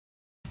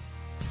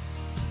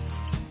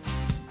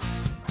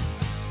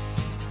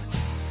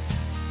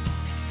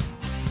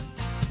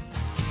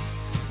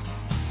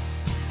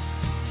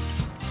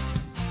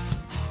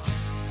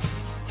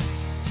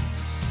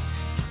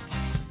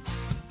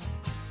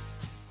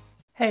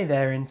Hey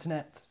there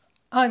internets,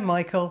 I'm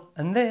Michael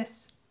and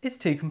this is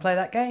Toucan Play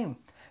That Game,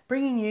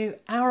 bringing you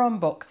our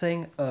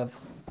unboxing of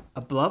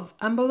Above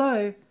and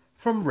Below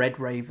from Red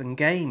Raven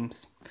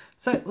Games.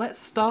 So let's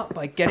start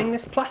by getting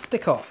this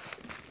plastic off.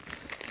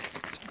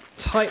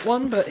 It's a tight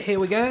one, but here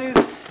we go.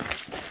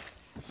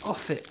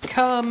 Off it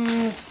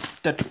comes,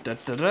 da, da,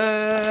 da,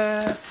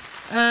 da,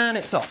 and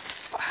it's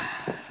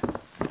off.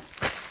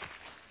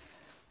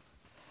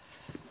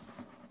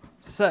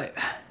 So,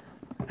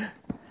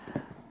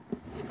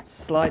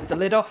 slide the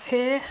lid off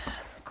here.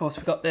 Of course,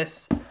 we've got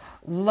this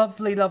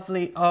lovely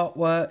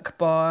artwork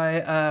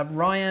by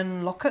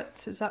Ryan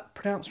Lockett. Is that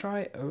pronounced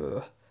right?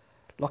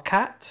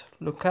 Lockett.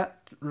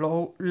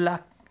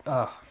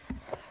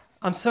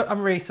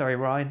 I'm really sorry,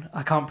 Ryan.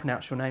 I can't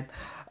pronounce your name.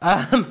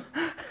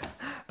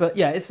 But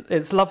yeah,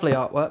 it's lovely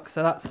artwork.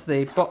 So that's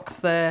the box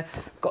there.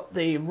 Got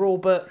the rule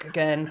book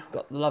again.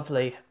 Got the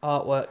lovely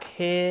artwork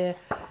here.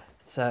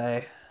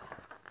 So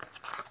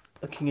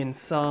looking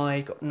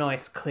inside, got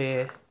nice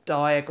clear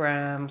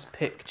diagrams,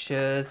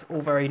 pictures,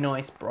 all very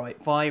nice,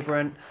 bright,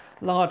 vibrant,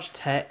 large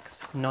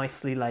text,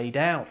 nicely laid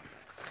out.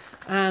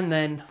 And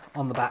then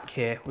on the back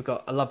here, we've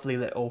got a lovely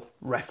little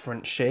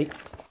reference sheet.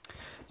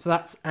 So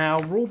that's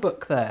our rule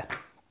book there.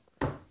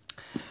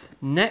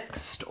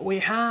 Next, we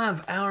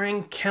have our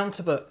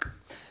encounter book.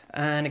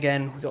 And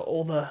again, we've got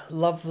all the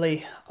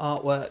lovely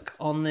artwork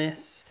on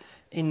this.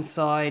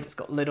 Inside, it's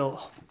got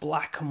little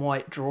black and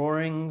white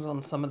drawings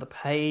on some of the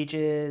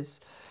pages.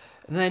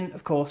 And then,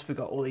 of course, we've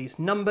got all these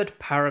numbered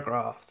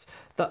paragraphs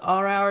that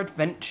are our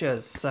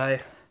adventures. So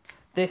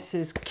this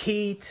is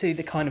key to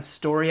the kind of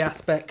story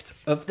aspect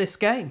of this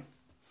game.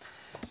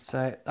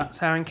 So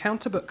that's our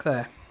encounter book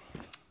there.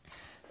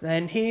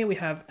 Then here we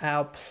have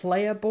our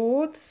player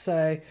boards.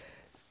 So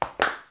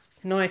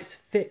nice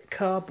thick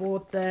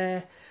cardboard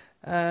there.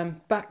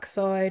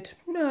 Backside,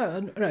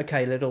 an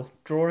okay little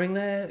drawing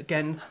there.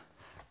 Again,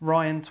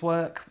 Ryan's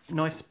work,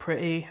 nice,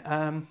 pretty.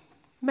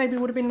 Maybe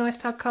it would have been nice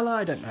to have colour,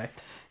 I don't know.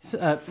 It's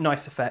a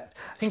nice effect.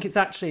 I think it's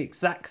actually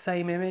exact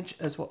same image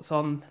as what's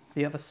on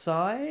the other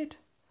side.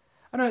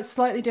 I know it's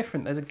slightly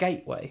different. There's a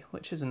gateway,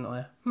 which isn't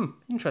there.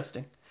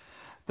 Interesting.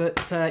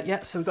 But yeah,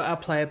 so we've got our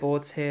player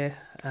boards here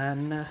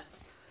and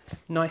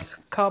nice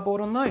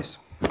cardboard on those.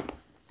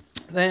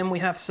 Then we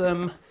have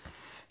some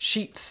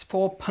sheets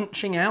for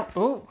punching out.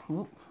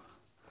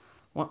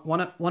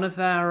 One of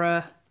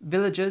our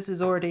villagers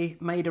has already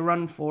made a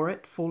run for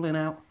it, falling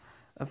out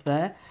of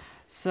there.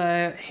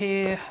 So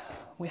here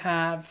we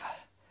have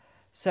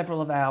several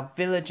of our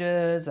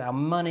villagers, our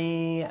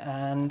money,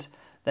 and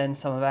then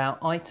some of our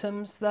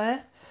items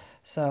there.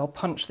 So I'll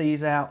punch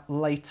these out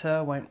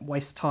later, won't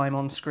waste time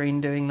on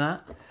screen doing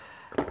that.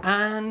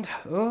 And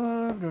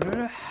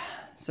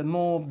some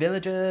more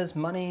villagers,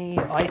 money,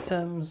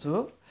 items.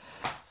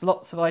 There's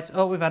lots of items.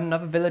 Oh, we've had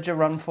another villager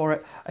run for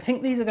it. I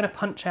think these are going to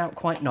punch out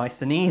quite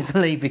nice and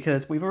easily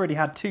because we've already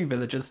had two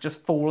villagers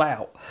just fall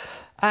out.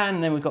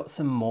 And then we've got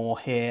some more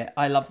here.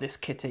 I love this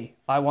kitty.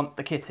 I want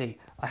the kitty.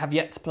 I have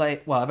yet to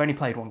play, well, I've only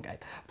played one game,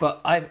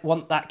 but I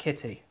want that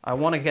kitty. I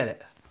want to get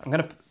it. I'm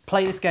going to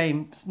play this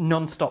game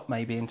non-stop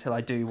maybe until I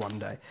do one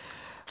day.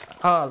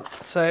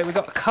 So we've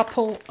got a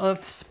couple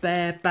of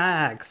spare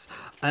bags.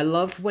 I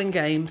love when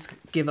games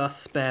give us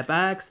spare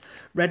bags.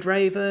 Red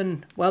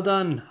Raven, well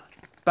done.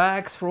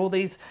 Bags for all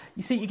these.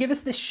 You see, you give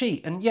us this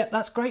sheet and yeah,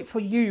 that's great for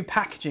you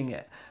packaging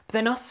it. But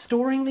then us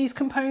storing these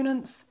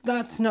components,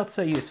 that's not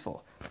so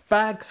useful.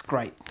 Bags,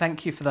 great.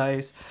 Thank you for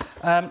those.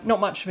 Not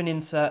much of an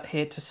insert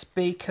here to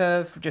speak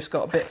of. We've just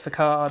got a bit for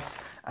cards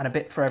and a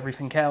bit for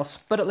everything else.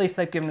 But at least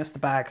they've given us the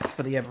bags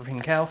for the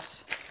everything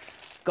else.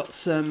 Got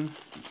some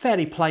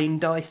fairly plain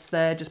dice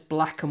there, just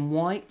black and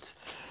white.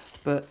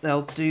 But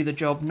they'll do the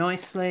job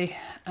nicely.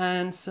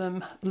 And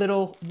some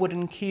little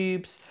wooden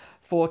cubes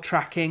for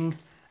tracking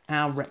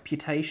our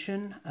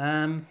reputation.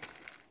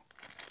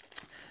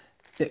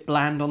 Bit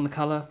bland on the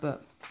colour,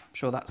 but I'm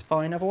sure that's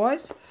fine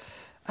otherwise.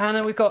 And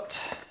then we've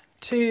got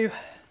two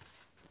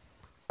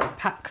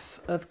packs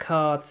of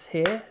cards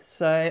here.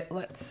 So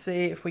let's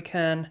see if we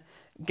can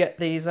get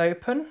these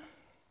open.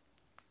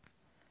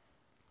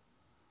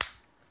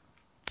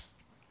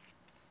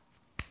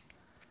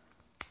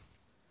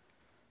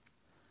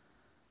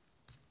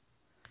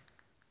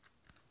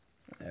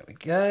 There we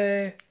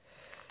go.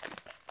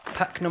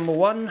 Pack number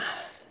one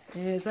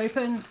is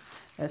open.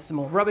 There's some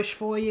more rubbish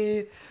for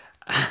you.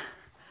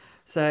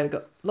 So we've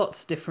got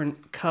lots of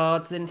different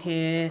cards in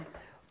here,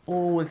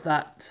 all with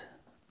that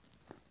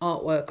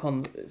artwork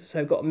on. So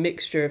we've got a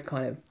mixture of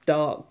kind of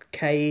dark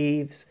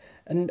caves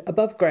and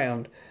above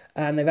ground.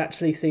 And they've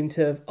actually seemed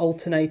to have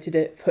alternated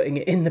it, putting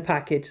it in the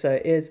package. So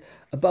it is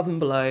above and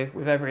below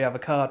with every other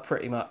card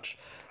pretty much.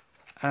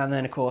 And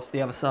then of course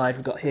the other side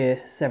we've got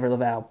here several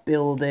of our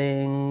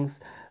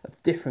buildings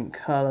of different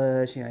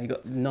colours. You know, you've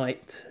got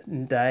night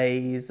and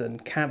days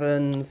and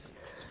caverns.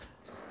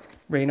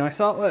 Really nice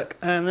artwork.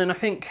 And then I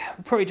think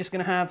we're probably just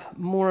going to have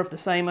more of the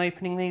same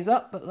opening these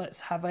up, but let's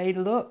have a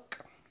look.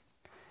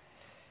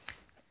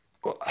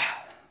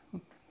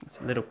 That's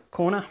a little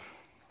corner.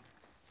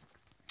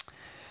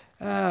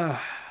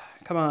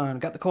 Come on,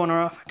 got the corner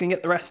off. I can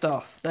get the rest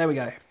off. There we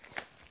go.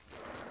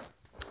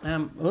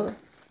 Oh,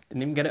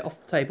 didn't even get it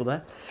off the table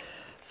there.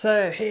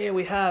 So here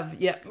we have,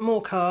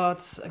 more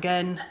cards.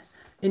 Again,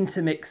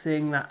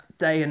 intermixing that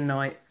day and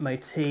night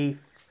motif.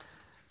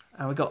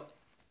 And we've got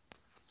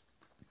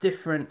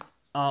different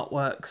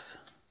artworks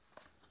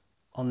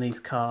on these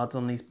cards,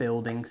 on these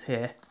buildings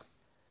here.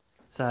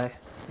 So,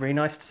 really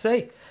nice to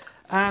see.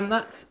 And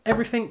that's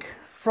everything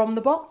from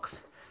the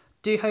box.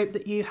 Do hope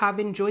that you have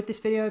enjoyed this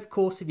video. Of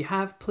course, if you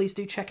have, please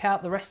do check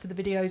out the rest of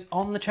the videos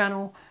on the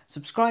channel,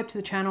 subscribe to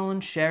the channel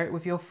and share it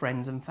with your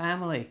friends and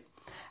family.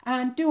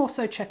 And do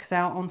also check us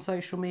out on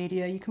social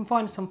media. You can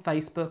find us on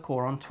Facebook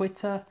or on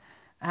Twitter.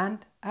 And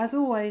as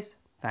always,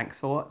 thanks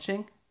for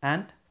watching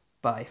and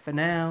bye for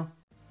now.